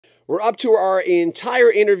We're up to our entire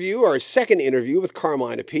interview, our second interview with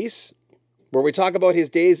Carmine Appice, where we talk about his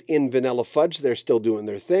days in Vanilla Fudge. They're still doing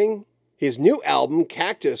their thing. His new album,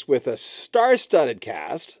 Cactus, with a star-studded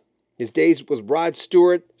cast. His days with Rod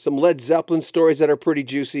Stewart, some Led Zeppelin stories that are pretty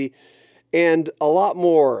juicy, and a lot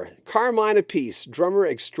more. Carmine Appice, drummer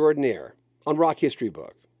extraordinaire, on Rock History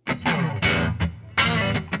Book.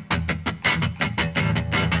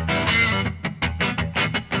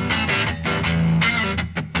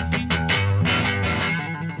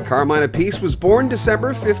 Carmine Appice was born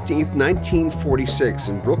December 15th, 1946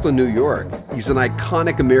 in Brooklyn, New York. He's an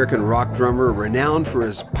iconic American rock drummer renowned for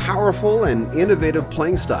his powerful and innovative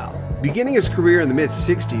playing style. Beginning his career in the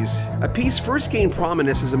mid-60s, Appice first gained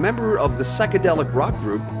prominence as a member of the psychedelic rock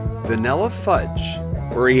group Vanilla Fudge,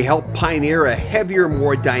 where he helped pioneer a heavier,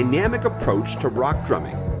 more dynamic approach to rock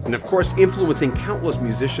drumming, and of course influencing countless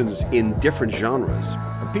musicians in different genres.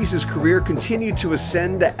 Appice's career continued to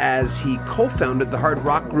ascend as he co-founded the hard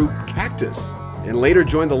rock group Cactus, and later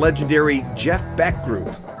joined the legendary Jeff Beck group,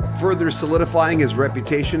 further solidifying his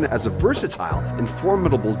reputation as a versatile and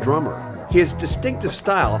formidable drummer. His distinctive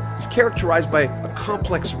style is characterized by a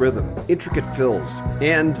complex rhythm, intricate fills,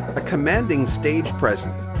 and a commanding stage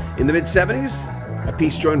presence. In the mid-70s,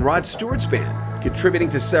 Appice joined Rod Stewart's band, contributing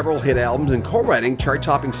to several hit albums and co-writing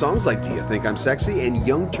chart-topping songs like Do You Think I'm Sexy and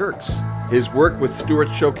Young Turks. His work with Stewart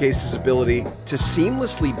showcased his ability to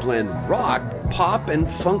seamlessly blend rock, pop, and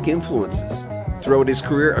funk influences. Throughout his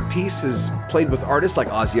career, Appice has played with artists like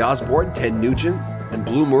Ozzy Osbourne, Ted Nugent, and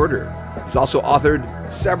Blue Murder. He's also authored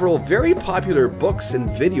several very popular books and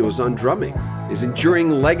videos on drumming. His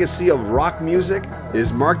enduring legacy of rock music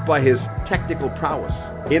is marked by his technical prowess,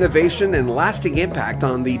 innovation, and lasting impact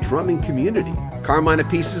on the drumming community. Carmine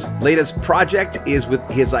Appice's latest project is with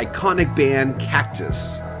his iconic band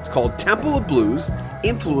Cactus. It's called Temple of Blues,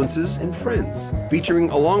 Influences and Friends. Featuring,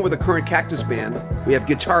 along with the current Cactus band, we have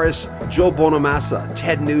guitarist Joe Bonamassa,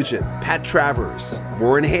 Ted Nugent, Pat Travers,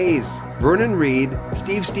 Warren Hayes, Vernon Reed,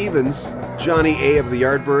 Steve Stevens, Johnny A. of the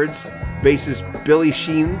Yardbirds, bassist Billy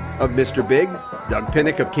Sheen of Mr. Big, Doug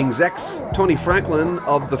Pinnick of King's X, Tony Franklin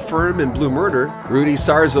of The Firm and Blue Murder, Rudy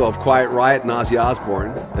Sarzo of Quiet Riot and Ozzy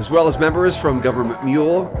Osbourne, as well as members from Government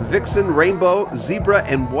Mule, Vixen, Rainbow, Zebra,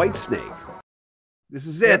 and Whitesnake. This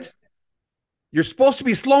is it. You're supposed to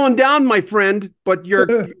be slowing down, my friend, but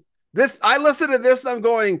I listen to this and I'm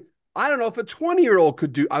going, I don't know if a 20-year-old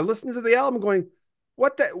could do. I listened to the album going,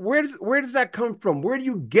 where does that come from? Where do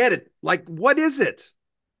you get it? Like, what is it?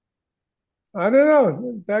 I don't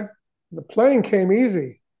know. The playing came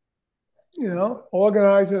easy,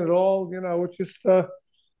 organizing it all, with just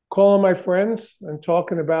calling my friends and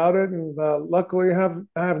talking about it. And luckily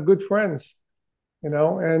I have good friends,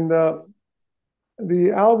 and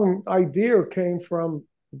the album idea came from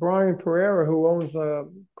Brian Pereira, who owns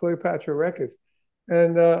Cleopatra Records.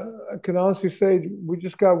 And I can honestly say we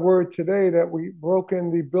just got word today that we broke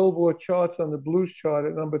in the Billboard charts on the blues chart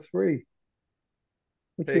at #3.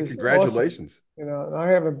 Hey, congratulations. Awesome. And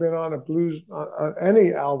I haven't been on a blues on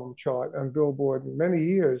any album chart on Billboard in many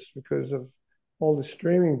years because of all the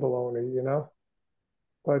streaming baloney,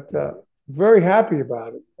 But very happy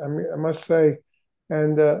about it. I mean, I must say.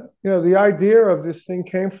 And the idea of this thing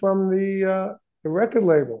came from the record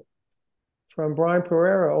label, from Brian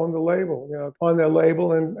Pereira, owned the label, on their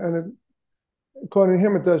label, and according to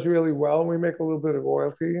him, it does really well. And we make a little bit of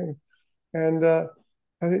royalty, and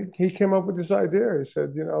I think he came up with this idea. He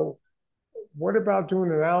said, what about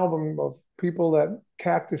doing an album of people that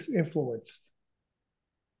Cactus influenced?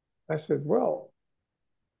 I said, well,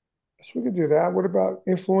 I guess we could do that. What about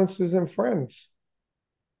influences and friends?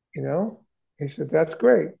 He said, that's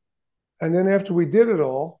great. And then after we did it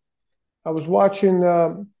all, I was watching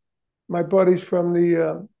my buddies from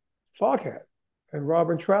the Foghat and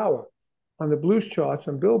Robin Trower on the blues charts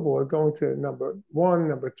on Billboard, going to #1,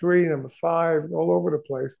 #3, #5, all over the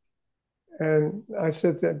place. And I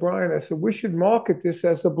said to Brian, we should market this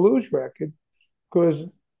as a blues record because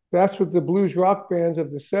that's what the blues rock bands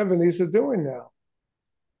of the 70s are doing now.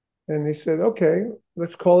 And he said, okay,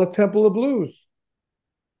 let's call it Temple of Blues.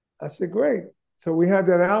 I said, great. So we had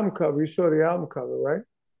that album cover. You saw the album cover, right?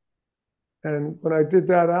 And when I did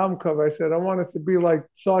that album cover, I said, I want it to be like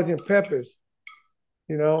Sgt. Pepper's,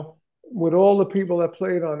 with all the people that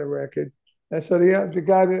played on the record. And so the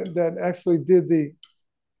guy that actually did the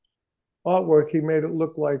artwork, he made it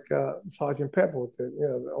look like Sgt. Pepper with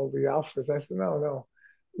all the outfits. I said, no,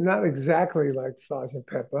 not exactly like Sgt.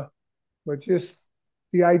 Pepper, but just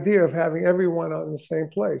the idea of having everyone on the same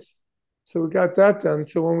place. So we got that done.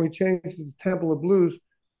 So when we changed it to Temple of Blues,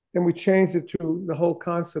 then we changed it to the whole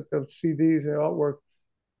concept of CDs and artwork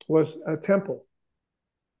was a temple.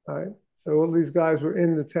 right? So all these guys were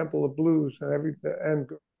in the Temple of Blues, and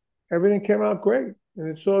everything came out great. And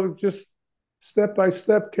it sort of just step by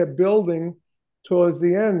step kept building towards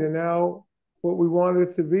the end. And now what we wanted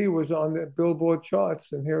it to be was on the Billboard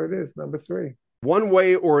charts, and here it is, number three. One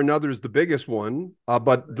Way or Another is the biggest one,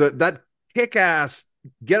 but that kick-ass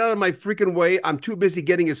 "Get Out of My Freaking Way, I'm Too Busy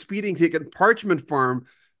Getting a Speeding Ticket" Parchment Farm,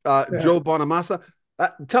 Yeah. Joe Bonamassa.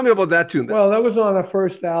 Tell me about that tune. Well, that was on our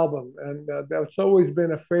first album, and that's always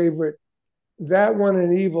been a favorite. That one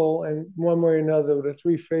and Evil, and One Way or Another, were the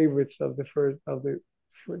three favorites of the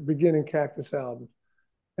beginning Cactus album.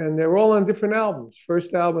 And they're all on different albums.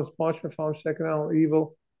 First album is Parchment Farm, second album,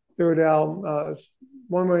 Evil. Third album,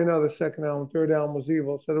 One Way or Another, second album, third album was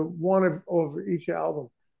Evil. So one of over each album.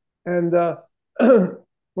 And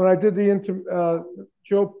when I did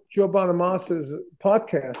Joe Bonamassa's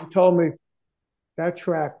podcast, he told me that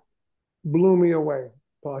track blew me away,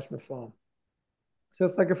 Parchment Farm. So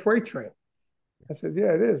it's like a freight train. I said,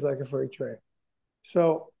 yeah, it is like a freight train.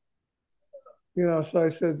 So, so I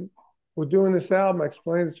said, we're doing this album. I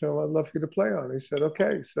explained it to him. I'd love for you to play on it. He said,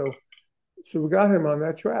 okay. So we got him on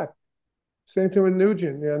that track. Same thing with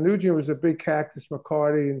Nugent. Nugent was a big Cactus,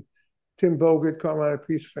 McCarty, and Tim Bogert, Carmine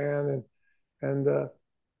Appice fan. And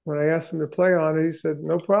when I asked him to play on it, he said,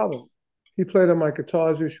 no problem. He played on my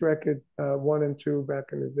Guitars record, 1 and 2 back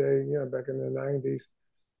in the day, back in the 90s.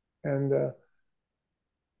 And,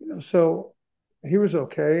 so he was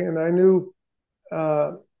okay. And I knew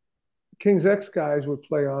King's X guys would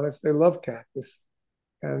play on it. They love Cactus.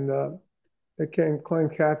 And they claim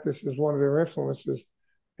Cactus as one of their influences.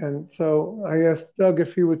 And so I asked Doug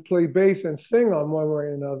if he would play bass and sing on One Way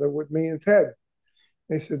or Another with me and Ted.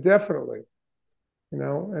 He said, definitely.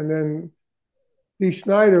 And then Dee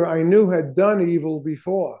Snider, I knew had done Evil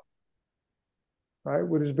before, right,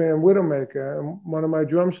 with his band Widowmaker. And one of my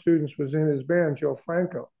drum students was in his band, Joe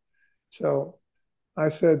Franco. So I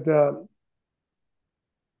said, you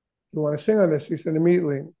want to sing on this? He said,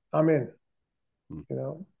 immediately, I'm in,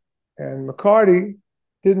 And McCarty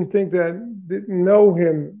didn't know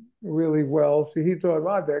him really well. So he thought,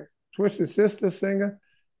 wow, that Twisted Sister singer,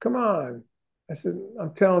 come on. I said,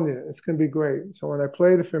 I'm telling you, it's going to be great. So when I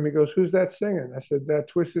played it for him, he goes, who's that singing? I said, that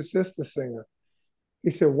Twisted Sister singer. He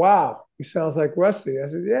said, wow, he sounds like Rusty. I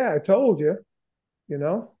said, yeah, I told you,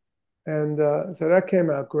 And so that came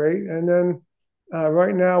out great. And then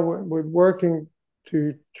right now we're working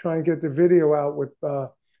to try and get the video out with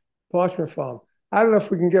Parchment Farm. I don't know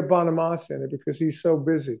if we can get Bonamassa in it because he's so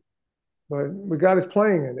busy, but we got us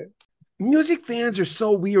playing in it. Music fans are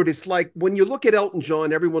so weird. It's like when you look at Elton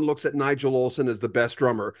John, everyone looks at Nigel Olsson as the best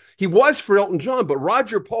drummer. He was for Elton John, but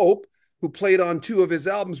Roger Pope, who played on 2 of his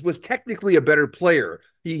albums, was technically a better player.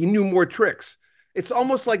 He knew more tricks. It's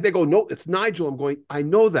almost like they go, no, it's Nigel. I'm going, I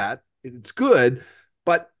know that. It's good,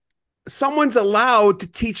 but someone's allowed to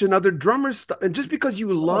teach another drummer stuff. And just because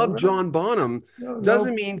you love John Bonham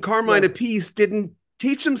doesn't mean Carmine Appice didn't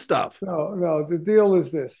teach him stuff. No. The deal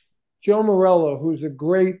is this. Joe Morello, who's a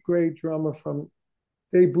great, great drummer from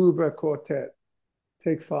Dave Brubeck Quartet,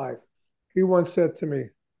 Take 5, he once said to me,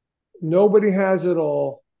 nobody has it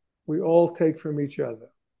all. We all take from each other.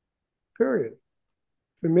 Period.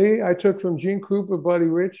 For me, I took from Gene Krupa, Buddy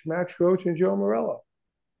Rich, Max Roach, and Joe Morello.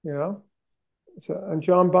 So, and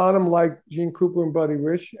John Bonham liked Gene Krupa and Buddy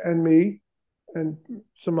Rich and me and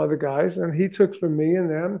some other guys, and he took from me and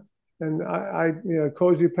them. And I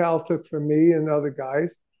Cozy Powell took from me and other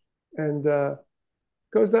guys. And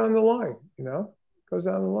goes down the line, goes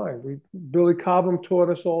down the line. Billy Cobham taught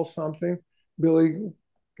us all something. Billy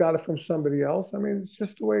got it from somebody else. I mean, it's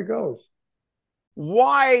just the way it goes.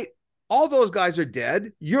 Why? All those guys are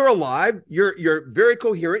dead. You're alive. You're very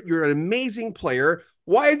coherent. You're an amazing player.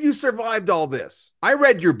 Why have you survived all this? I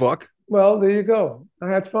read your book. Well, there you go. I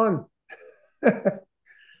had fun. I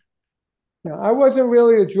wasn't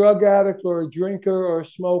really a drug addict or a drinker or a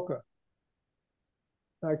smoker.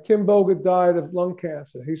 Tim Bogert died of lung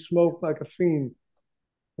cancer. He smoked like a fiend.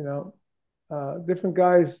 Different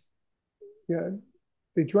guys,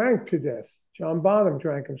 they drank to death. John Bonham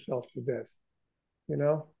drank himself to death,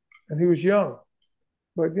 and he was young.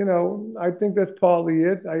 But, I think that's partly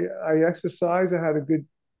it. I exercise. I have a good,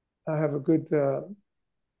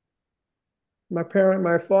 my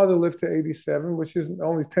father lived to 87, which is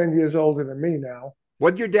only 10 years older than me now.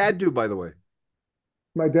 What'd your dad do, by the way?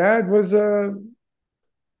 My dad was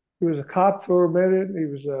he was a cop for a minute. He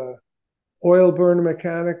was a oil burner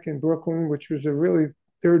mechanic in Brooklyn, which was a really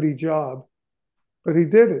dirty job. But he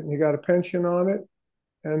did it, and he got a pension on it,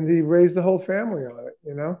 and he raised the whole family on it,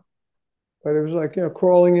 But it was like,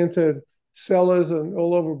 crawling into cellars and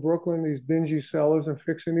all over Brooklyn, these dingy cellars, and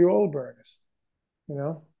fixing the oil burners,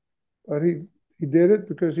 but he did it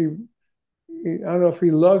because he I don't know if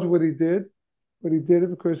he loved what he did, but he did it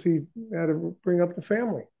because he had to bring up the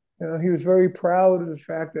family. You know, he was very proud of the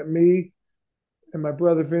fact that me and my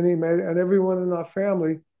brother Vinny and everyone in our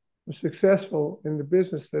family was successful in the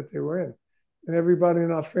business that they were in. And everybody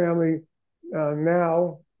in our family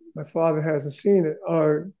now, my father hasn't seen it,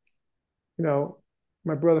 or, you know,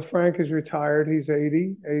 my brother Frank is retired. He's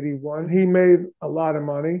 80, 81. He made a lot of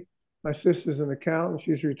money. My sister's an accountant.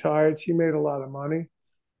 She's retired. She made a lot of money.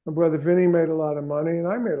 My brother Vinny made a lot of money, and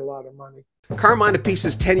I made a lot of money. Carmine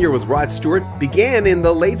Appice's tenure with Rod Stewart began in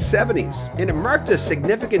the late 70s, and it marked a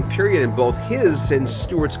significant period in both his and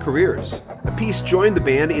Stewart's careers. Appice joined the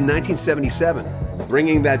band in 1977,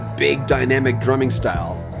 bringing that big dynamic drumming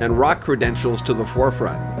style and rock credentials to the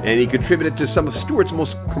forefront, and he contributed to some of Stewart's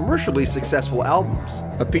most commercially successful albums.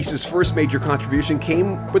 Appice's first major contribution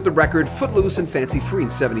came with the record Footloose and Fancy Free in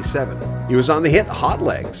 '77. He was on the hit Hot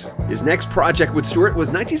Legs. His next project with Stewart was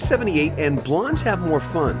 1978 and Blondes Have More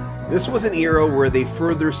Fun. This was an era where they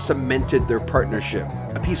further cemented their partnership.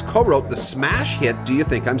 Appice co-wrote the smash hit Do You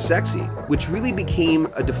Think I'm Sexy, which really became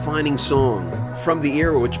a defining song from the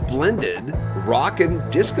era, which blended rock and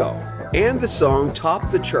disco. And the song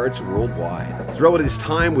topped the charts worldwide. Throughout his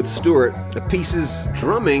time with Stewart, Appice's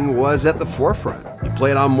drumming was at the forefront. He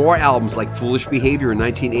played on more albums like Foolish Behavior in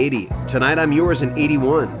 1980, Tonight I'm Yours in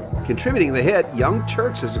 '81, contributing the hit Young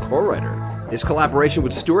Turks as a co-writer. His collaboration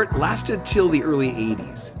with Stewart lasted till the early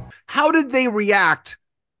 '80s. How did they react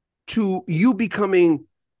to you becoming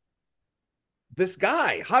this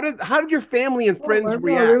guy? How did your family and friends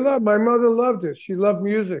react? My mother loved it. She loved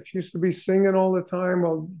music. She used to be singing all the time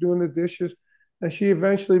while doing the dishes. And she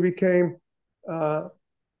eventually became,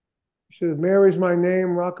 she said, Mary's my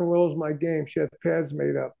name, rock and roll's my game. She had pads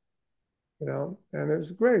made up, you know, and it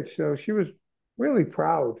was great. So she was really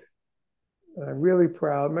proud. Really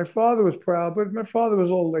proud. My father was proud, but my father was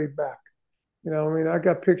all laid back. You know, I mean, I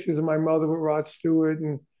got pictures of my mother with Rod Stewart,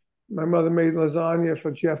 and my mother made lasagna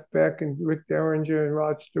for Jeff Beck and Rick Derringer and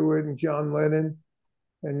Rod Stewart and John Lennon.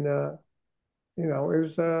 And, you know, it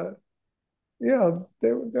was, you know,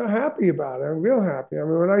 they're happy about it. I'm real happy. I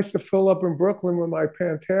mean, when I used to fill up in Brooklyn with my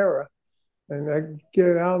Pantera and I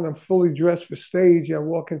get out and I'm fully dressed for stage, and I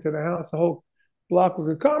walk into the house, the whole block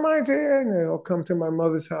would go, Carmine's here. And they'll come to my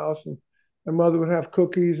mother's house, and my mother would have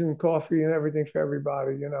cookies and coffee and everything for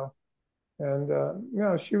everybody, you know. And, you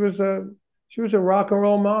know, she was a rock and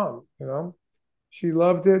roll mom, you know. She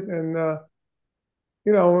loved it. And,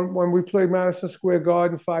 you know, when we played Madison Square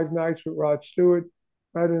Garden 5 nights with Rod Stewart,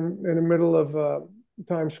 right in the middle of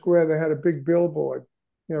Times Square, they had a big billboard.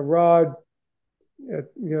 You know, Rod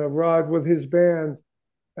with his band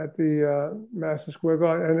at the Madison Square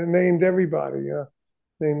Garden, and it named everybody, you know.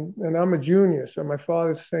 And I'm a junior, so my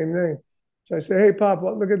father's the same name. So I said, hey, Pop,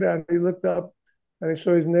 look at that. He looked up and he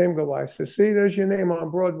saw his name go by. I said, see, there's your name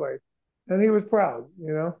on Broadway. And he was proud,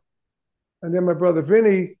 you know. And then my brother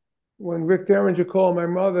Vinny, when Rick Derringer called my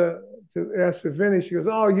mother to ask for Vinny, she goes,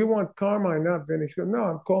 oh, you want Carmine, not Vinny. She goes, no,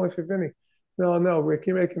 I'm calling for Vinny. No, Rick,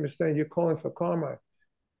 you're making a mistake. You're calling for Carmine.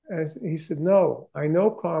 And he said, no, I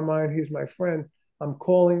know Carmine. He's my friend. I'm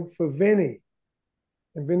calling for Vinny.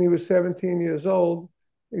 And Vinny was 17 years old.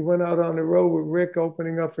 He went out on the road with Rick,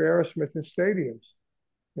 opening up for Aerosmith in stadiums,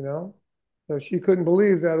 you know. So she couldn't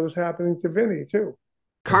believe that it was happening to Vinny, too.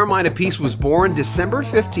 Carmine Appice was born December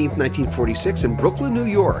 15, 1946 in Brooklyn, New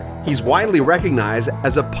York. He's widely recognized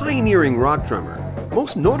as a pioneering rock drummer,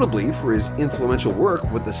 most notably for his influential work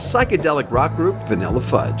with the psychedelic rock group Vanilla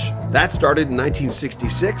Fudge. That started in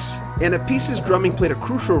 1966, and Appice's drumming played a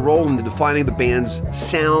crucial role in defining the band's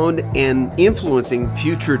sound and influencing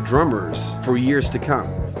future drummers for years to come.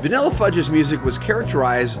 Vanilla Fudge's music was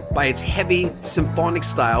characterized by its heavy, symphonic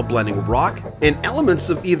style blending rock and elements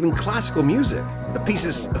of even classical music.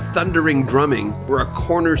 Appice's thundering drumming were a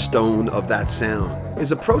cornerstone of that sound.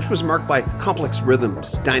 His approach was marked by complex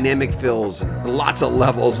rhythms, dynamic fills, and lots of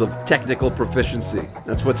levels of technical proficiency.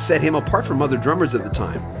 That's what set him apart from other drummers at the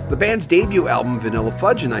time. The band's debut album, Vanilla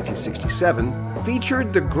Fudge in 1967,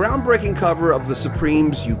 featured the groundbreaking cover of the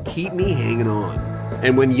Supremes' You Keep Me Hanging On.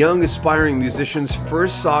 And when young aspiring musicians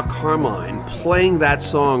first saw Carmine playing that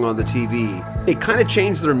song on the TV, it kind of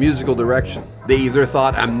changed their musical direction. They either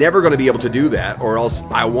thought, I'm never going to be able to do that, or else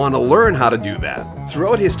I want to learn how to do that.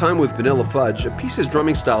 Throughout his time with Vanilla Fudge, Appice's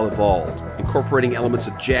drumming style evolved, incorporating elements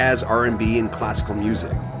of jazz, R&B, and classical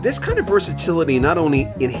music. This kind of versatility not only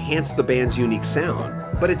enhanced the band's unique sound,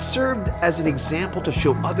 but it served as an example to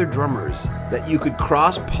show other drummers that you could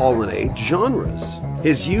cross-pollinate genres.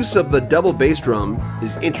 His use of the double bass drum,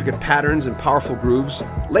 his intricate patterns and powerful grooves,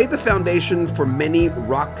 laid the foundation for many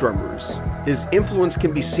rock drummers His influence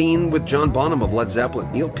can be seen with John Bonham of Led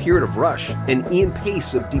Zeppelin, Neil Peart of Rush, and Ian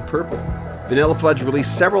Paice of Deep Purple. Vanilla Fudge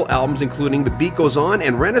released several albums, including The Beat Goes On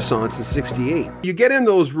and Renaissance in '68. You get in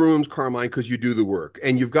those rooms, Carmine, because you do the work,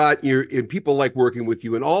 and you've got and people like working with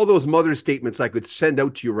you, and all those mother statements I could send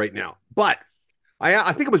out to you right now. But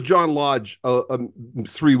I think it was John Lodge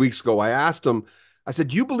 3 weeks ago. I asked him, I said,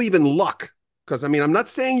 do you believe in luck? Because, I mean, I'm not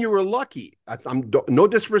saying you were lucky. I'm no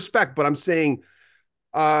disrespect, but I'm saying,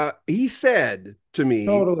 he said to me,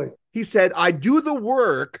 Totally. he said, I do the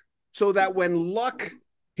work so that when luck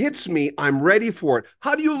hits me, I'm ready for it.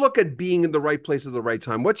 How do you look at being in the right place at the right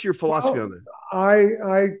time? What's your philosophy on that?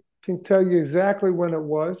 I can tell you exactly when it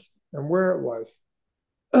was and where it was.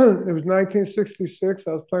 It was 1966.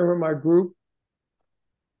 I was playing with my group.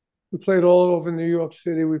 We played all over New York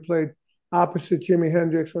City. We played opposite Jimi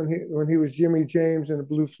Hendrix when he was Jimmy James in the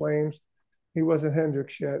Blue Flames. He wasn't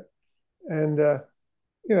Hendrix yet. And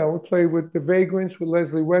we played with the Vagrants with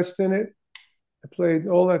Leslie West in it. I played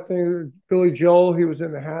all that thing. Billy Joel, he was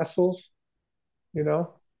in the Hassles,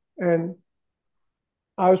 and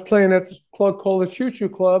I was playing at this club called the Choo Choo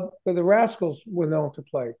Club where the Rascals were known to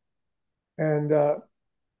play. And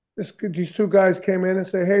these two guys came in and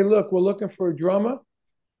said, hey, look, we're looking for a drummer.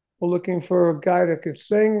 We're looking for a guy that can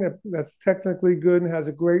sing, that's technically good and has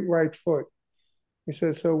a great right foot. He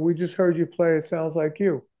said, so we just heard you play. It sounds like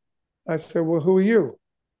you. I said, well, who are you?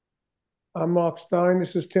 I'm Mark Stein.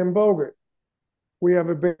 This is Tim Bogert. We have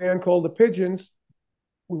a band called the Pigeons.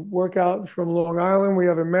 We work out from Long Island. We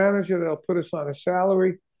have a manager that'll put us on a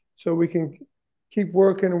salary so we can keep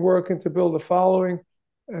working and working to build a following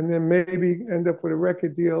and then maybe end up with a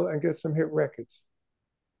record deal and get some hit records.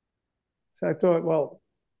 So I thought, well,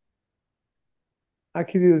 I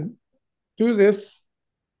could either do this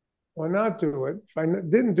or not do it. If I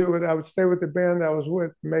didn't do it, I would stay with the band I was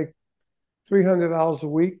with, make $300 a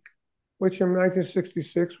week, which in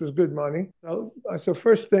 1966 was good money. So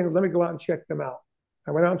first thing, let me go out and check them out.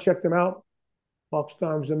 I went out and checked them out. Mark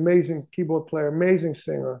Stein was an amazing keyboard player, amazing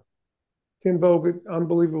singer. Tim Bogert,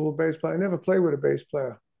 unbelievable bass player. I never played with a bass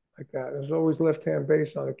player like that. It was always left-hand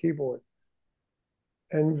bass on a keyboard.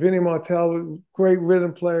 And Vinnie Martell, great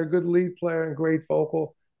rhythm player, good lead player, and great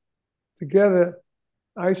vocal. Together,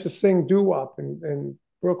 I used to sing doo-wop in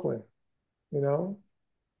Brooklyn.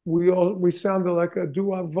 We sounded like a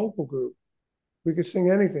doo-wop vocal group. We could sing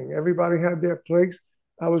anything. Everybody had their place.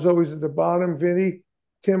 I was always at the bottom, Vinny,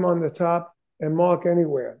 Tim on the top, and Mark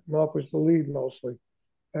anywhere. Mark was the lead mostly.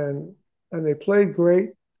 And they played great.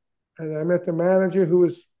 And I met the manager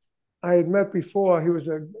I had met before. He was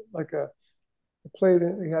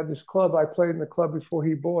he had this club. I played in the club before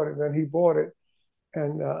he bought it. Then he bought it.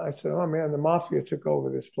 And I said, oh man, the mafia took over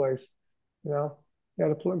this place. He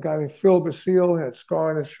had a guy named Phil Basile, had a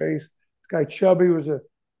scar on his face. This guy Chubby was a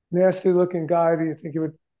nasty looking guy. Do you think he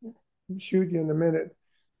would shoot you in a minute?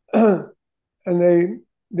 And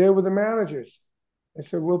they were the managers. They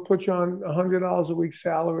said, we'll put you on $100 a week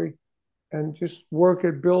salary and just work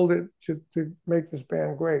it, build it to make this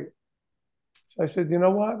band great. So I said, you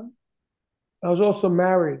know what? I was also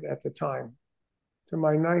married at the time. I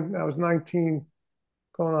was 19,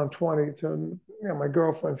 going on 20, to my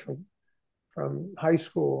girlfriend from high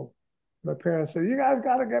school. My parents said, you guys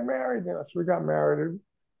got to get married. So we got married.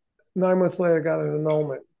 9 months later, I got an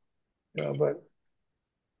annulment.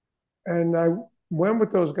 And I went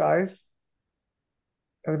with those guys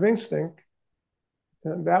out of instinct.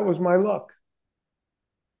 And that was my luck,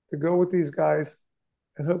 to go with these guys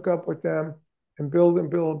and hook up with them and build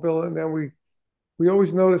and build and build. And then we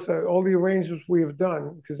always noticed that all the arrangements we have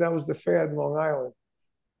done, because that was the fad in Long Island.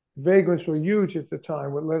 Vagrants were huge at the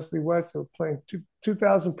time with Leslie West. They were playing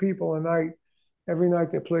 2,000 people a night. Every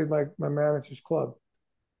night they played my manager's club.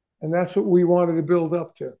 And that's what we wanted to build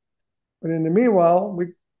up to. But in the meanwhile,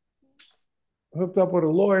 we hooked up with a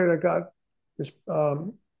lawyer that got this,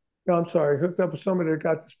 hooked up with somebody that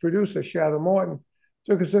got this producer, Shadow Morton.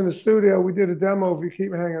 Took us in the studio. We did a demo of You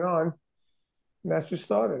Keep Hanging On. And that's just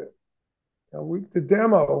started it. The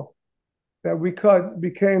demo that we cut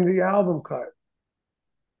became the album cut.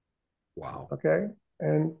 Wow. Okay.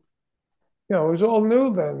 And, it was all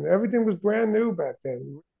new then. Everything was brand new back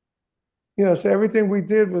then. So everything we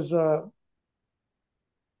did was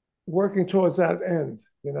working towards that end,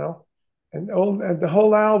 And the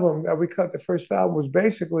whole album that we cut, the first album, was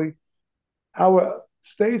basically our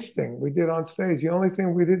stage thing we did on stage. The only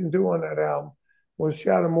thing we didn't do on that album was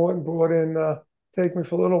Shadow Morton brought in Take Me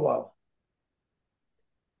for a Little While.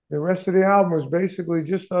 The rest of the album was basically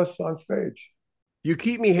just us on stage. You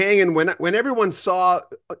Keep Me Hanging, when everyone saw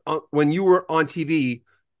when you were on TV,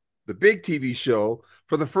 the big TV show,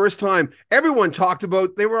 for the first time, everyone talked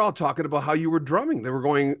about, they were all talking about how you were drumming. They were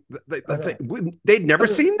going, I know. they'd never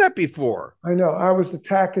seen that before. I know. I was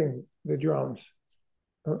attacking the drums.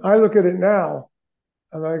 I look at it now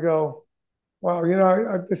and I go, wow,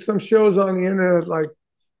 there's some shows on the internet like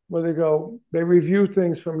where they review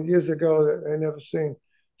things from years ago that they never seen.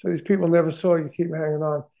 So these people never saw you keep hanging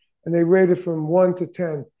on. And they rated from 1 to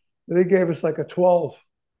 10. They gave us like a 12.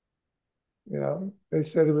 They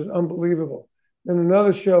said it was unbelievable. Then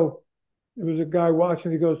another show, there was a guy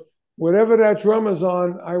watching, he goes, whatever that drummer's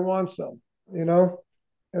on, I want some, And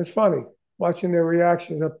it's funny watching their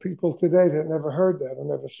reactions of people today that never heard that or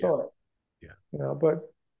never saw it. Yeah.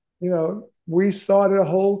 But we started a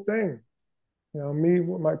whole thing. Me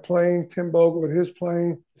with my playing, Tim Bogle with his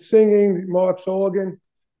playing, singing, Mark's organ.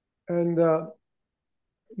 And,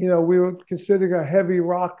 we were considered a heavy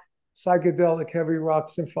rock, psychedelic heavy rock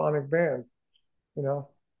symphonic band,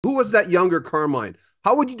 Who was that younger Carmine?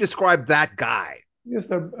 How would you describe that guy? Just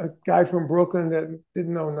a guy from Brooklyn that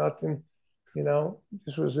didn't know nothing,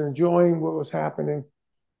 just was enjoying what was happening,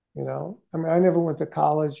 I mean, I never went to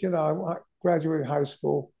college, I graduated high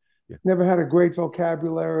school, never had a great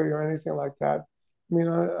vocabulary or anything like that. I mean,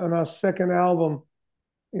 on our second album,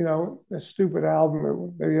 a stupid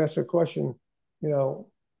album, they asked a question,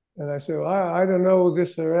 and I said, well, I don't know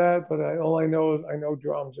this or that, but all I know is I know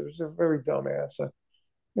drums. It was a very dumb answer.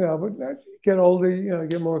 But as you get older,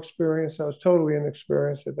 get more experience. I was totally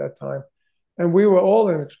inexperienced at that time. And we were all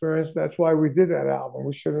inexperienced. That's why we did that album.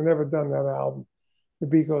 We should have never done that album. The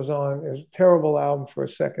Beat Goes On. It was a terrible album for a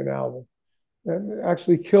second album. It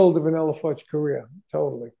actually killed the Vanilla Fudge career,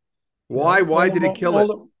 totally. Why? Why did it kill it?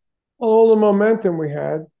 All the momentum we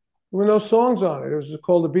had, there were no songs on it. It was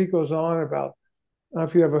called The Beat Goes On about, I don't know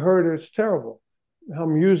if you ever heard it, it's terrible. How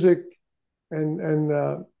music and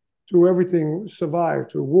through everything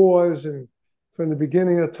survived, through wars and from the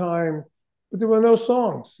beginning of time. But there were no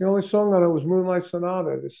songs. The only song on it was Moonlight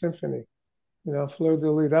Sonata, the symphony, Fleur de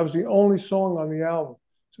Lis. That was the only song on the album.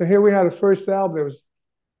 So here we had a first album. It was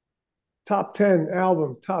top 10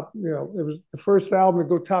 album, it was the first album to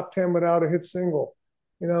go top 10 without a hit single,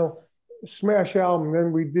 smash album.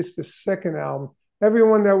 Then we did the second album.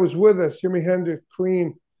 Everyone that was with us, Jimi Hendrix,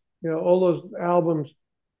 Queen, all those albums,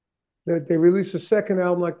 that they released a second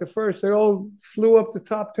album like the first, they all flew up the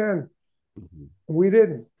top 10. Mm-hmm. We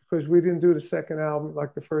didn't, because we didn't do the second album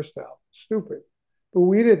like the first album. Stupid. But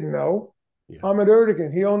we didn't know. Ahmet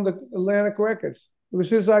Ertegun, he owned the Atlantic Records. It was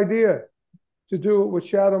his idea to do it with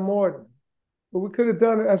Shadow Morton. But we could have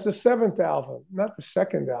done it as the seventh album, not the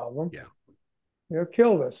second album.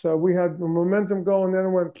 Killed us. So we had the momentum going,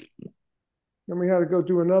 then we had to go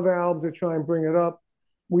do another album to try and bring it up.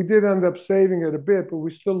 We did end up saving it a bit, but we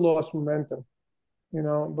still lost momentum,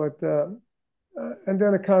 but and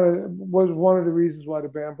then it kind of was one of the reasons why the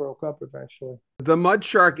band broke up eventually. The Mud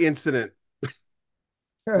Shark incident.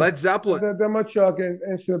 Led Zeppelin. The Mud Shark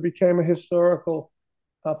incident became a historical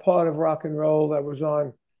part of rock and roll that was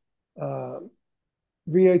on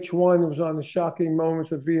VH1. It was on the shocking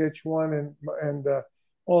moments of VH1 and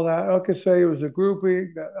all that. I can say it was a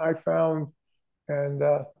groupie that I found, and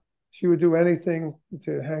she would do anything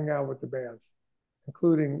to hang out with the bands,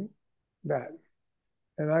 including that.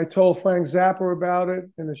 And I told Frank Zappa about it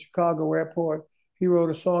in the Chicago airport. He wrote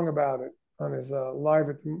a song about it on his Live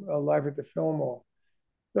at the Fillmore.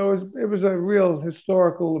 So it was a real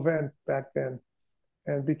historical event back then,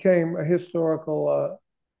 and became a historical,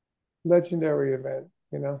 legendary event,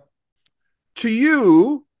 To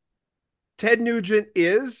you, Ted Nugent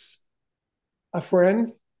is? A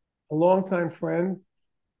friend, a longtime friend,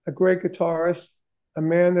 a great guitarist, a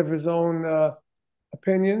man of his own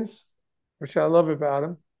opinions, which I love about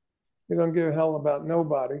him. He don't give a hell about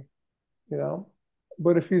nobody,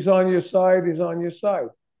 But if he's on your side, he's on your side,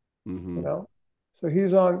 mm-hmm. So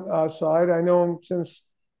he's on our side. I know him since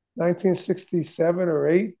 1967 or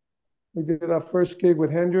 8. We did our first gig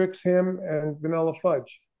with Hendrix, him, and Vanilla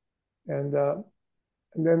Fudge. And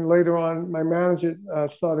then later on, my manager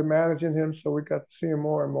started managing him, so we got to see him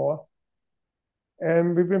more and more.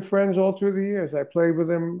 And we've been friends all through the years. I played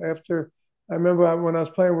with him after, I remember when I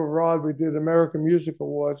was playing with Rod, we did American Music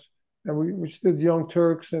Awards, and we just did Young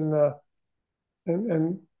Turks, and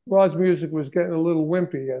Rod's music was getting a little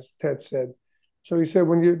wimpy, as Ted said. So he said,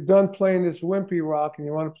 when you're done playing this wimpy rock and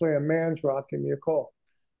you want to play a man's rock, give me a call.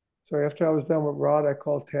 So after I was done with Rod, I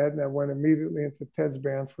called Ted, and I went immediately into Ted's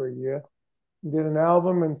band for a year. Did an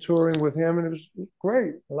album and touring with him, and it was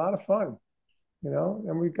great, a lot of fun.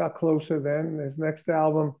 And we got closer then. His next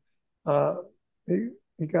album,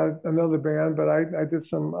 he got another band, but I did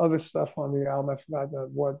some other stuff on the album. I forgot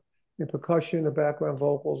what. in percussion or background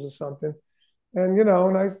vocals or something. And, you know,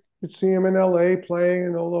 and I would see him in LA playing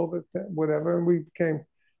and all over, whatever. And we became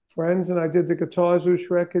friends. And I did the Guitar Zeus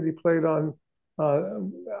record. He played on uh,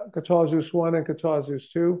 Guitar Zeus 1 and Guitar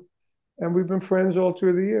Zeus 2. And we've been friends all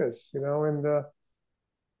through the years, you know.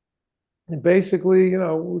 And basically, you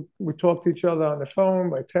know, we talked to each other on the phone,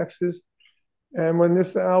 by texts. And when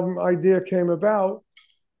this album idea came about,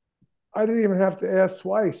 I didn't even have to ask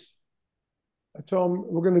twice. I told him,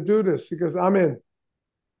 we're going to do this. He goes, I'm in.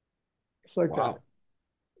 It's like Wow. that.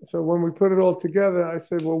 So when we put it all together, I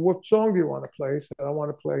said, well, what song do you want to play? He said, I want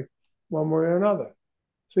to play One Way or Another.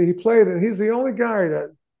 So he played it. He's the only guy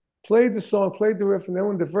that played the song, played the riff, and then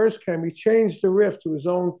when the verse came, he changed the riff to his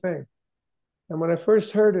own thing. And when I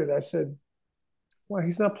first heard it, I said, well,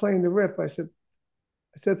 he's not playing the riff. I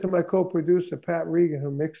said to my co-producer, Pat Regan,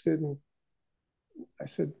 who mixed it, and I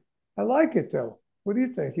said, I like it though. What do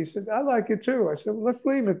you think? He said, I like it too. I said, well, let's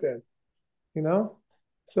leave it then, you know?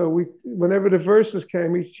 So whenever the verses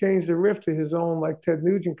came, he changed the riff to his own, like Ted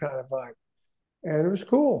Nugent kind of vibe. And it was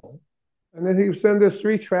cool. And then he would send us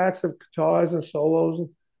 3 tracks of guitars and solos,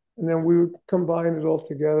 and then we would combine it all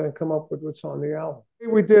together and come up with what's on the album.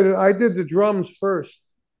 I did the drums first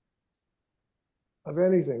of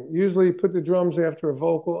anything. Usually you put the drums after a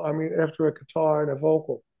vocal, after a guitar and a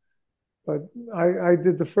vocal. But I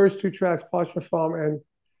did the first 2 tracks, Parchment Farm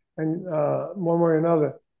and One Way or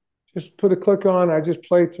Another. Just put a click on. I just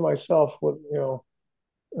played to myself what, you know,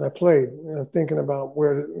 and I played, you know, thinking about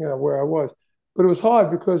where I was. But it was hard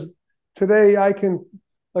because today I can,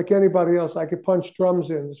 like anybody else, I could punch drums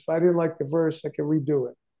in. If I didn't like the verse, I could redo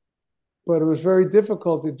it. But it was very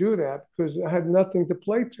difficult to do that because I had nothing to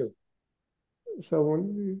play to. So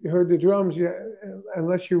when you heard the drums,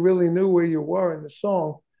 unless you really knew where you were in the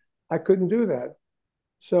song, I couldn't do that.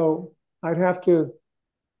 So I'd have to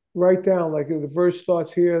write down, like the verse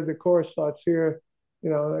starts here, the chorus starts here, you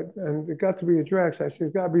know, and it got to be a drag. So I said,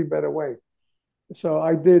 there's got to be a better way. So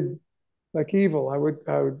I did like Evil. I would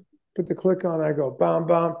put the click on, I go bam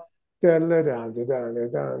bam, da da da da da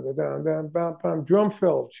da da da bam bam, drum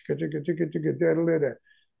fill,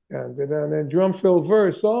 and then drum fill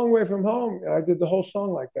verse, long way from home. I did the whole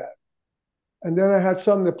song like that. And then I had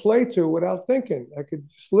something to play to without thinking. I could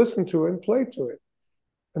just listen to it and play to it.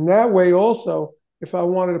 And that way also, if I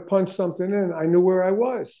wanted to punch something in, I knew where I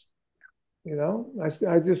was. You know,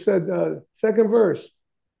 I just said second verse,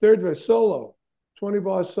 third verse, solo, 20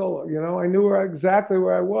 bars solo. You know, I knew exactly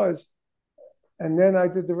where I was. And then I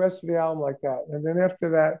did the rest of the album like that. And then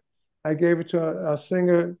after that, I gave it to a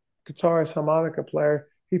singer, guitarist, harmonica player.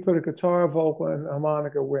 He put a guitar, vocal, and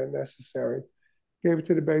harmonica where necessary. Gave it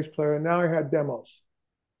to the bass player. And now I had demos.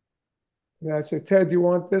 And I said, Ted, do you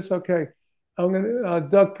want this? Okay. I'm going to,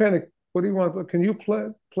 Doug Pennick, what do you want? Can you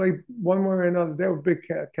play One Way or Another? They were big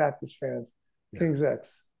Cactus fans, yeah. King's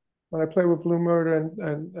X. When I played with Blue Murder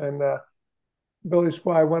and Billy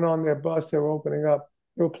Squire went on their bus, they were opening up.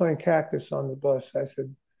 They were playing Cactus on the bus. I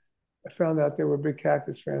found out they were big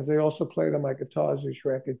Cactus fans. They also played on my Guitar Zeus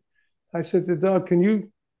record. I said to Doug, can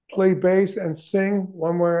you play bass and sing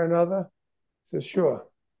One Way or Another? He said, sure.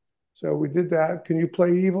 So we did that. Can you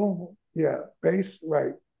play Evil? Yeah. Bass?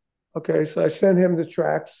 Right. Okay, so I sent him the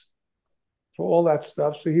tracks for all that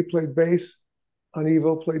stuff. So he played bass on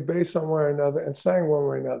Evil, played bass One Way or Another, and sang One Way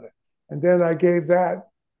or Another. And then I gave that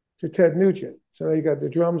to Ted Nugent. So now you got the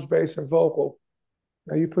drums, bass, and vocal.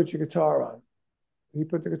 Now you put your guitar on. He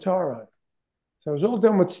put the guitar on. So it was all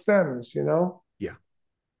done with stems, you know? Yeah.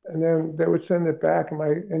 And then they would send it back, and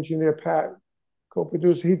my engineer, Pat,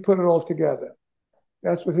 co-producer, he'd put it all together.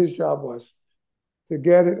 That's what his job was. To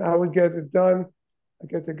get it, I would get it done. I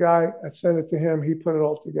get the guy, I'd send it to him, he put it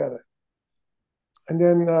all together. And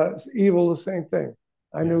then Evil, the same thing.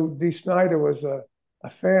 I knew Dee Snider was a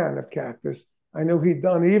fan of Cactus. I knew he'd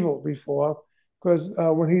done Evil before, because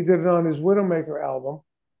when he did it on his Widowmaker album,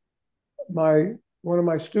 one of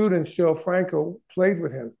my students, Joe Franco, played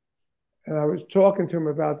with him. And I was talking to him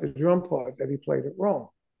about the drum part, that he played it wrong,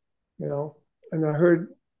 you know. And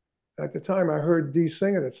at the time, I heard Dee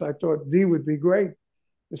singing it. So I thought Dee would be great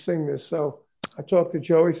to sing this. So I talked to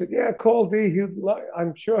Joe. He said, yeah, call Dee.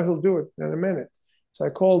 I'm sure he'll do it in a minute. So I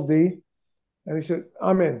called Dee, and he said,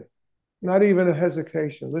 I'm in. Not even a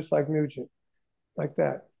hesitation, just like Nugent, like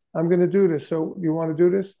that. I'm going to do this. So you want to do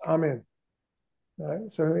this? I'm in. All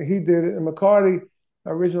right? So he did it. And McCarty,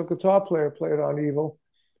 original guitar player, played on Evil.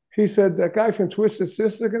 He said, that guy from Twisted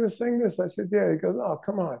Sister going to sing this? I said, yeah. He goes, oh,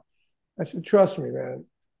 come on. I said, trust me, man.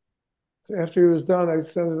 So after he was done, I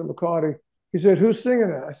sent it to McCarty. He said, who's singing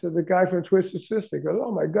that? I said, the guy from Twisted Sister. He goes,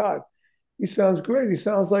 oh, my God. He sounds great. He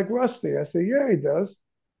sounds like Rusty. I said, yeah, he does.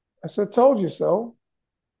 I said, told you so.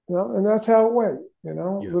 And that's how it went, Yeah.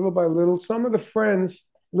 little by little. Some of the friends,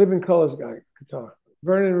 Living Colors guy, guitar,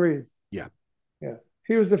 Vernon Reed. Yeah. Yeah,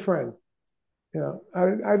 he was a friend.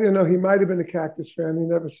 I didn't know he might have been a Cactus fan. He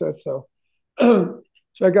never said so. So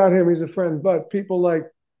I got him. He's a friend. But people like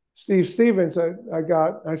Steve Stevens,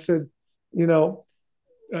 I said, you know,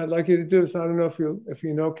 I'd like you to do this. I don't know if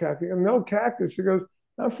you know Cactus. I know Cactus. He goes,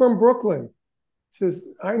 I'm from Brooklyn. He says,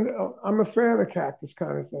 I'm a fan of Cactus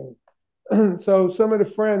kind of thing. So some of the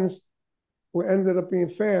friends who ended up being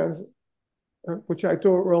fans, which I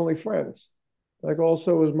thought were only friends. Like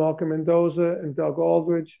also was Malcolm Mendoza and Doug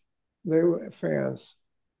Aldridge. They were fans.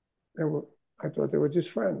 They were, I thought they were just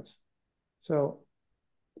friends. So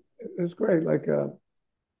it was great. Like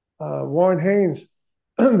Warren Haynes,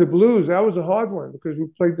 the blues, that was a hard one because we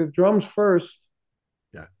played the drums first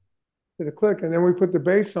Yeah. to the click, and then we put the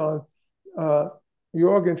bass on.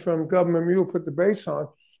 Jorgen from Government Mule put the bass on,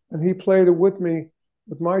 and he played it with me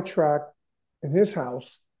with my track in his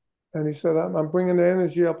house. And he said, I'm bringing the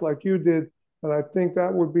energy up like you did, and I think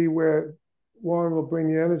that would be where Warren will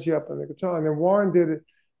bring the energy up on the guitar. And then Warren did it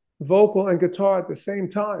vocal and guitar at the same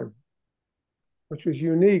time, which was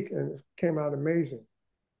unique and it came out amazing.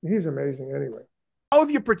 He's amazing anyway. How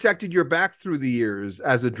have you protected your back through the years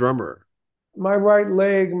as a drummer? My right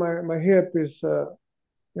leg, my hip is, I'm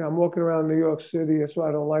walking around New York City. That's why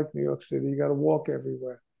I don't like New York City. You got to walk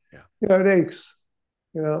everywhere. Yeah. It aches.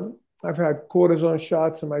 I've had cortisone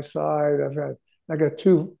shots in my side. I got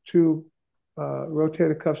two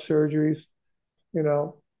rotator cuff surgeries.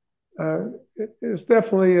 It's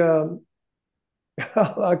definitely a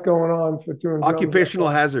lot going on for doing drums. Occupational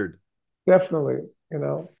hazard. Definitely,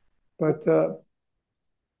 but I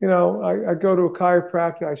go to a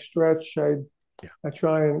chiropractor. I stretch. I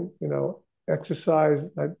try and exercise.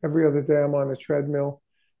 Every other day I'm on the treadmill.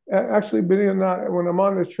 Actually, believe it or not, when I'm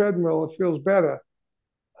on the treadmill, it feels better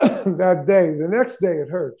that day. The next day, it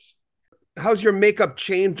hurts. How's your makeup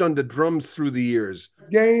changed on the drums through the years?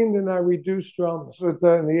 Gained and I reduced drums. In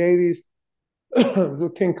the 80s, the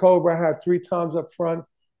King Cobra had 3 toms up front,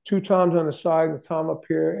 2 toms on the side, and a tom up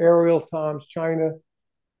here, aerial toms, China.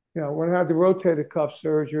 When I had the rotator cuff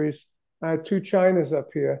surgeries, I had 2 Chinas up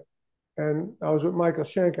here. And I was with Michael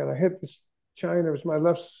Schenker, and I hit this China. It was my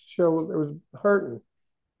left shoulder. It was hurting.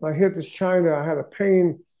 I hit this China. I had a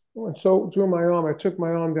pain. And so through my arm, I took my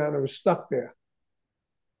arm down. It was stuck there.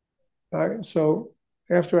 All right. So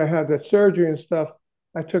after I had that surgery and stuff,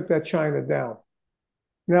 I took that China down.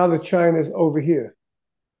 Now the China is over here,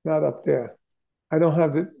 not up there. I don't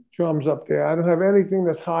have the drums up there. I don't have anything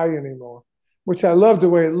that's high anymore, which I love the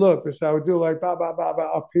way it looked. Because I would do like ba ba ba ba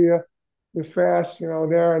up here, with fast,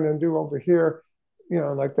 there, and then do over here,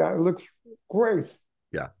 like that. It looks great.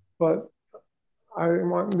 Yeah. But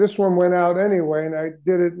this one went out anyway, and I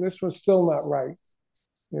did it, and this one's still not right,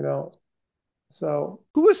 So.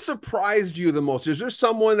 Who has surprised you the most? Is there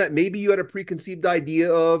someone that maybe you had a preconceived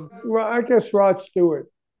idea of? Well, I guess Rod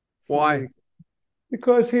Stewart. Why?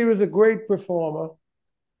 Because he was a great performer.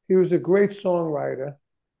 He was a great songwriter,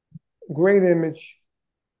 great image.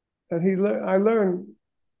 And I learned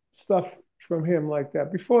stuff from him like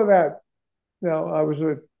that. Before that, I was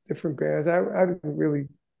with different bands. I didn't really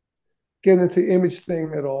get into the image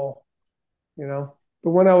thing at all,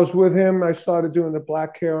 But when I was with him, I started doing the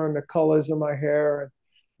black hair and the colors of my hair.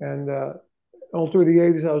 And all through the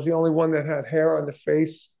 80s, I was the only one that had hair on the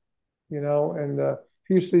face, and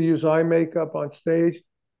he used to use eye makeup on stage.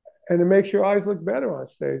 And it makes your eyes look better on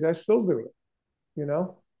stage. I still do it,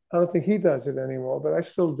 I don't think he does it anymore, but I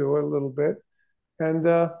still do it a little bit. And,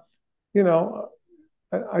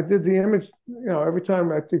 I did the image, every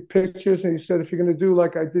time I take pictures, and he said, if you're going to do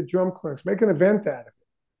like I did drum clinics, make an event out of it.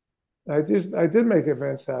 I did make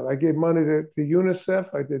events out of it. I gave money to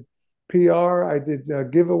UNICEF. I did PR. I did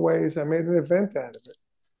giveaways. I made an event out of it.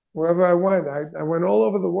 Wherever I went, I went all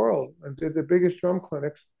over the world and did the biggest drum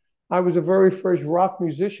clinics. I was the very first rock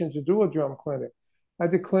musician to do a drum clinic. I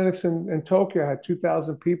did clinics in Tokyo. I had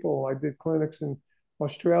 2,000 people. I did clinics in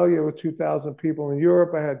Australia with 2,000 people. In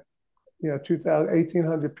Europe, I had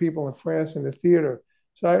 1,800 people. In France in the theater.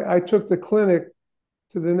 So I took the clinic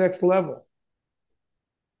to the next level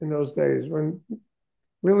in those days when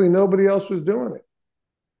really nobody else was doing it,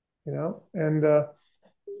 And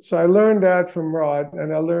so I learned that from Rod,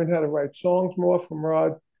 and I learned how to write songs more from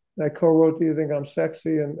Rod. And I co-wrote "Do You Think I'm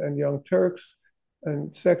Sexy" and Young Turks.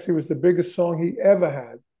 And "Sexy" was the biggest song he ever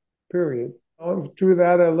had, period. Through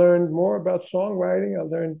that, I learned more about songwriting. I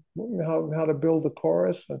learned how to build a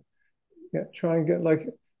chorus and try and get like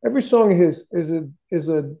every song of his is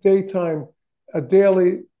a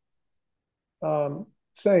daily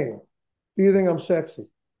saying. Do you think I'm sexy?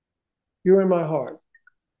 You're in my heart.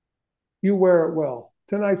 You wear it well.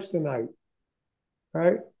 Tonight's the night,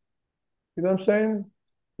 right? You know what I'm saying?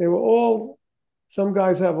 They were all, some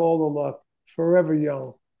guys have all the luck, forever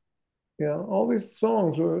young. You know, all these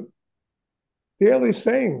songs were daily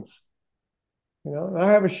sayings. You know, and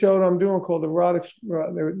I have a show that I'm doing called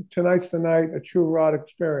Tonight's the Night, a True Rod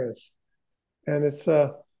Experience. And it's,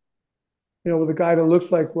 with a guy that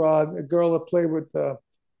looks like Rod, a girl that played with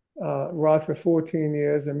Rod for 14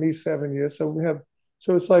 years and me 7 years.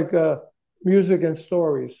 So it's like music and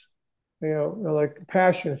stories, like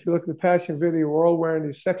Passion. If you look at the Passion video, we're all wearing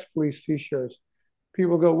these Sex Police t-shirts.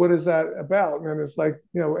 People go, what is that about? And it's like,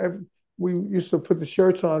 we used to put the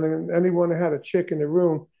shirts on, and anyone that had a chick in the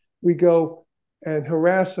room, we go and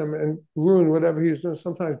harass him and ruin whatever he was doing,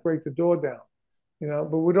 sometimes break the door down,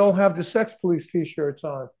 but we don't have the Sex Police t-shirts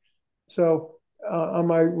on. So on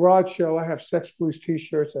my Rod show, I have Sex Police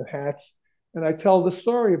t-shirts and hats, and I tell the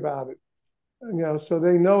story about it, so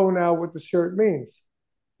they know now what the shirt means.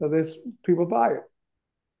 So there's people buy it,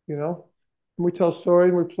 and we tell stories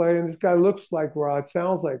and we play, and this guy looks like Rod,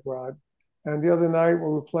 sounds like Rod. And the other night when we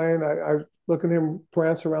were playing, I look at him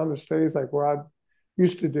prance around the stage like Rod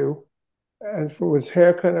used to do. And for his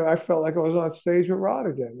haircut, I felt like I was on stage with Rod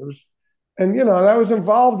again. And I was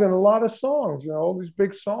involved in a lot of songs, all these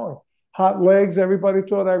big songs. Hot Legs, everybody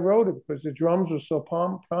thought I wrote it because the drums were so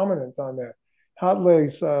prominent on there. Hot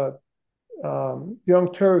Legs,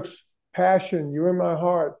 Young Turks, Passion, You're in My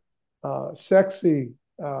Heart, Sexy,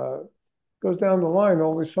 goes down the line,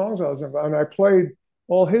 all these songs I was involved in. And I played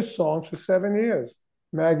all his songs for 7 years.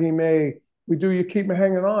 Maggie May, We Do You Keep Me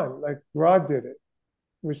Hanging On, like Rod did it,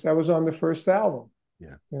 which that was on the first album.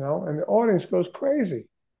 Yeah. And the audience goes crazy,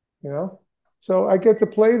 So I get to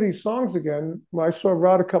play these songs again. I saw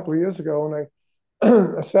Rod a couple of years ago, and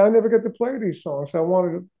I said, I never get to play these songs. So I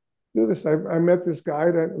wanted to do this. I met this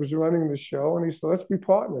guy that was running the show, and he said, let's be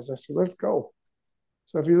partners. I said, let's go.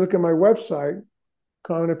 So if you look at my website,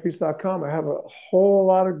 CarmineAppice.com, I have a whole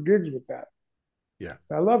lot of gigs with that. Yeah.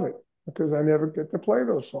 I love it because I never get to play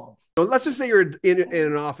those songs. So let's just say you're in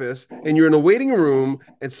an office and you're in a waiting room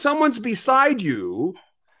and someone's beside you.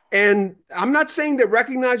 And I'm not saying they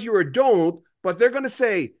recognize you or don't, but they're going to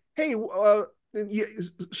say, hey,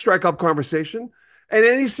 strike up conversation. And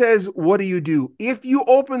then he says, what do you do? If you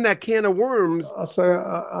open that can of worms. I'll say,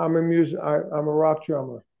 I'm a rock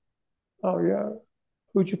drummer. Oh, yeah.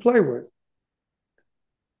 Who'd you play with?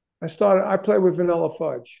 I played with Vanilla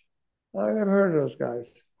Fudge. I never heard of those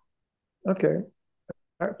guys. Okay.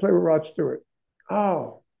 I played with Rod Stewart.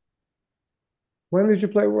 Oh. When did you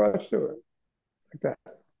play with Rod Stewart? Like that.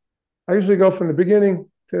 I usually go from the beginning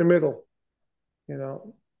to the middle,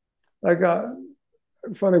 I got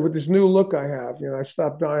funny with this new look I have, I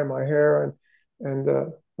stopped dyeing my hair and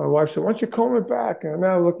my wife said, why don't you comb it back? And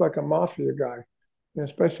now I look like a mafia guy,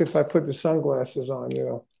 especially if I put the sunglasses on,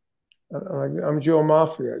 I'm Joe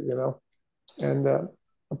Mafia, and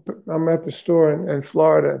I'm at the store in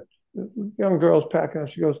Florida. Young girl's packing up.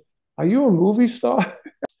 She goes, are you a movie star?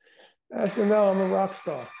 I said, no, I'm a rock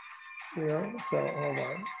star, so hold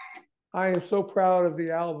on. I am so proud of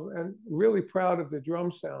the album and really proud of the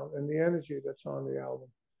drum sound and the energy that's on the album,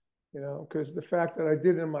 because the fact that I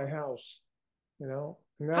did it in my house,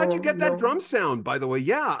 How'd you get that drum sound, by the way?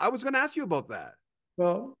 Yeah, I was going to ask you about that.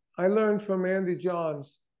 Well, I learned from Andy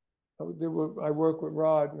Johns. I work with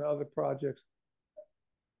Rod and other projects.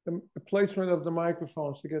 The placement of the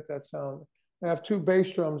microphones to get that sound. I have two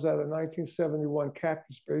bass drums out of 1971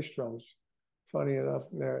 Cactus bass drums, funny enough,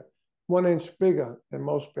 they're 1 inch bigger than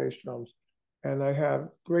most bass drums. And I have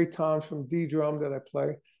great toms from D drum that I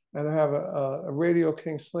play. And I have a Radio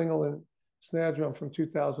King Slingerland snare drum from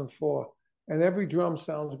 2004. And every drum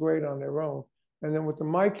sounds great on their own. And then with the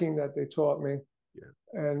miking that they taught me,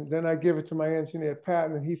 and then I give it to my engineer, Pat,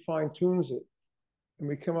 and he fine tunes it. And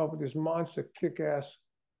we come up with this monster kick-ass,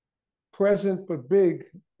 present but big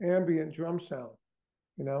ambient drum sound,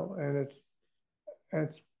 and it's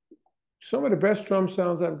some of the best drum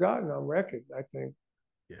sounds I've gotten on record, I think.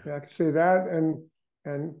 Yeah, I can say that,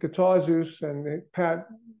 and Guitar Zeus and Pat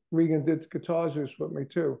Regan did Guitar Zeus with me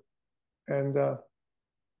too, and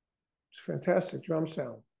it's fantastic drum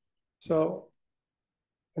sound. So,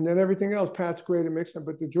 and then everything else, Pat's great at mixing,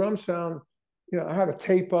 but the drum sound, I had to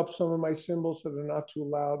tape up some of my cymbals so they're not too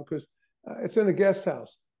loud because it's in a guest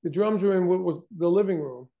house. The drums are in what was the living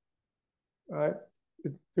room, right?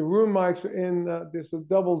 The room mics are in, there's a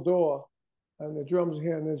double door, and the drums are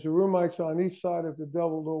here, and there's a room mics on each side of the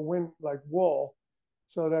double door wall,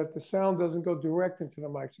 so that the sound doesn't go direct into the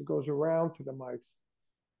mics, it goes around to the mics.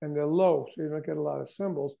 And they're low, so you don't get a lot of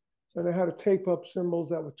cymbals. So they had to tape up cymbals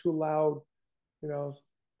that were too loud,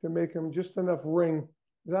 to make them just enough ring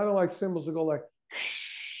Because I don't like cymbals that go like,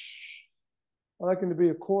 I like them to be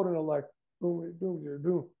a quarter note like boom, boom, boom,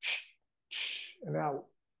 boom, and out,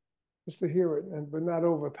 just to hear it, but not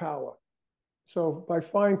overpower. So by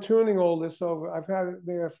fine tuning all this over, I've had it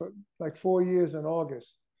there for like 4 years in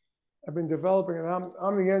August. I've been developing it.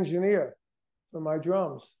 I'm the engineer for my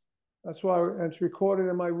drums. That's why it's recorded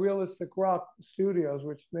in my Realistic Rock Studios,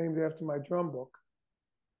 which is named after my drum book,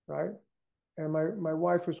 right? And my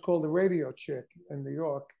wife was called the Radio Chick in New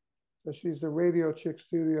York. So she's the Radio Chick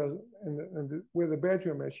Studios, and where the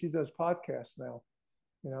bedroom is. She does podcasts now,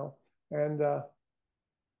 you know, and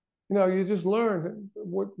you know, you just learn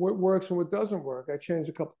what works and what doesn't work. I changed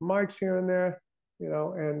a couple of mics here and there, you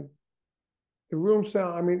know, and the room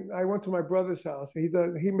sound. I mean, I went to my brother's house. He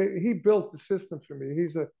built the system for me.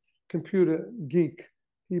 He's a computer geek.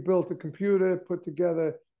 He built a computer, put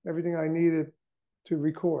together everything I needed to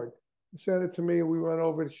record. He sent it to me, and we went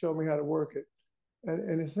over to show me how to work it.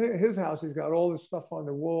 And his house, he's got all this stuff on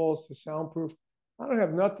the walls to soundproof. I don't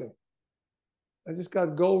have nothing. I just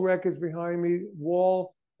got gold records behind me,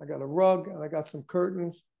 wall. I got a rug, and I got some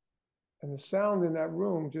curtains. And the sound in that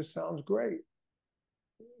room just sounds great.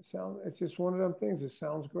 It's just one of them things. It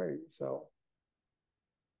sounds great. So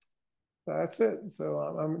that's it.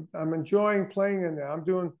 So I'm enjoying playing in there.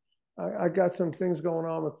 I got some things going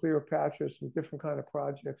on with Cleopatra, some different kind of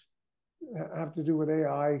projects have to do with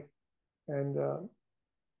AI. And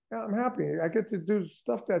yeah, I'm happy. I get to do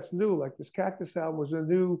stuff that's new. Like this Cactus album was a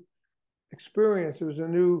new experience. It was a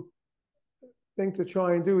new thing to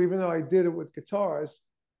try and do, even though I did it with guitars.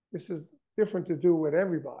 This is different to do with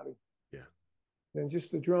everybody. Yeah. And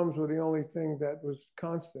just the drums were the only thing that was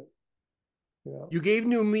constant. You know? You gave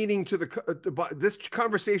new meaning to this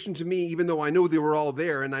conversation to me, even though I know they were all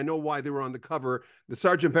there and I know why they were on the cover. The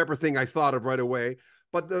Sgt. Pepper thing I thought of right away.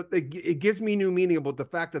 But it gives me new meaning about the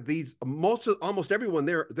fact that almost everyone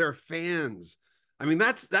they're fans. I mean,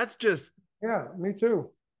 that's just. Yeah, me too.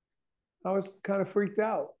 I was kind of freaked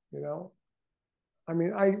out, you know. I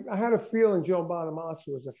mean, I had a feeling Joe Bonamassa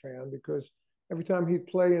was a fan because every time he'd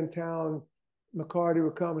play in town, McCarty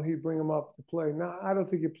would come and he'd bring him up to play. Now, I don't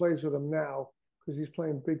think he plays with him now because he's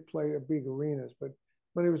playing big arenas. But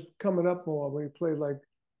when he was coming up more, when he played like,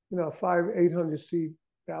 you know, 800 seat,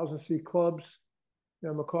 1,000 seat clubs, you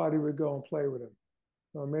know, McCarty would go and play with him,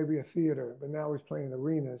 or maybe a theater. But now he's playing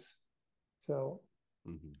arenas. So,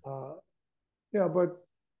 yeah. But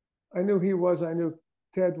I knew he was. I knew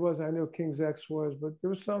Ted was. I knew King's X was. But there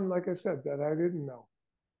was some, like I said, that I didn't know.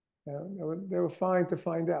 You know, they were fine to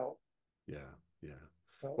find out. Yeah. Yeah.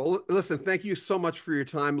 So, well, listen, thank you so much for your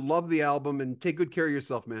time. Love the album and take good care of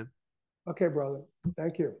yourself, man. Okay, brother.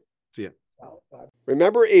 Thank you. See ya. Bye.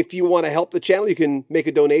 Remember, if you want to help the channel, you can make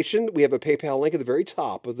a donation. We have a PayPal link at the very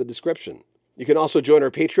top of the description. You can also join our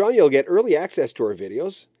Patreon. You'll get early access to our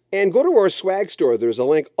videos. And go to our swag store. There's a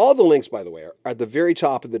link. All the links, by the way, are at the very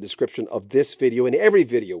top of the description of this video and every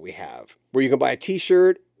video we have, where you can buy a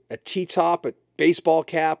t-shirt, a T-top, a baseball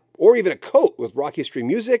cap, or even a coat with Rock History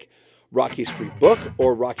Music, Rock History Book,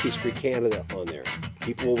 or Rock History Canada on there.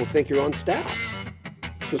 People will think you're on staff.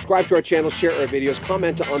 Subscribe to our channel, share our videos,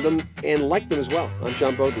 comment on them, and like them as well. I'm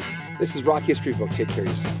John Bowden. This is Rock History Book. Take care of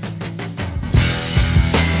yourself.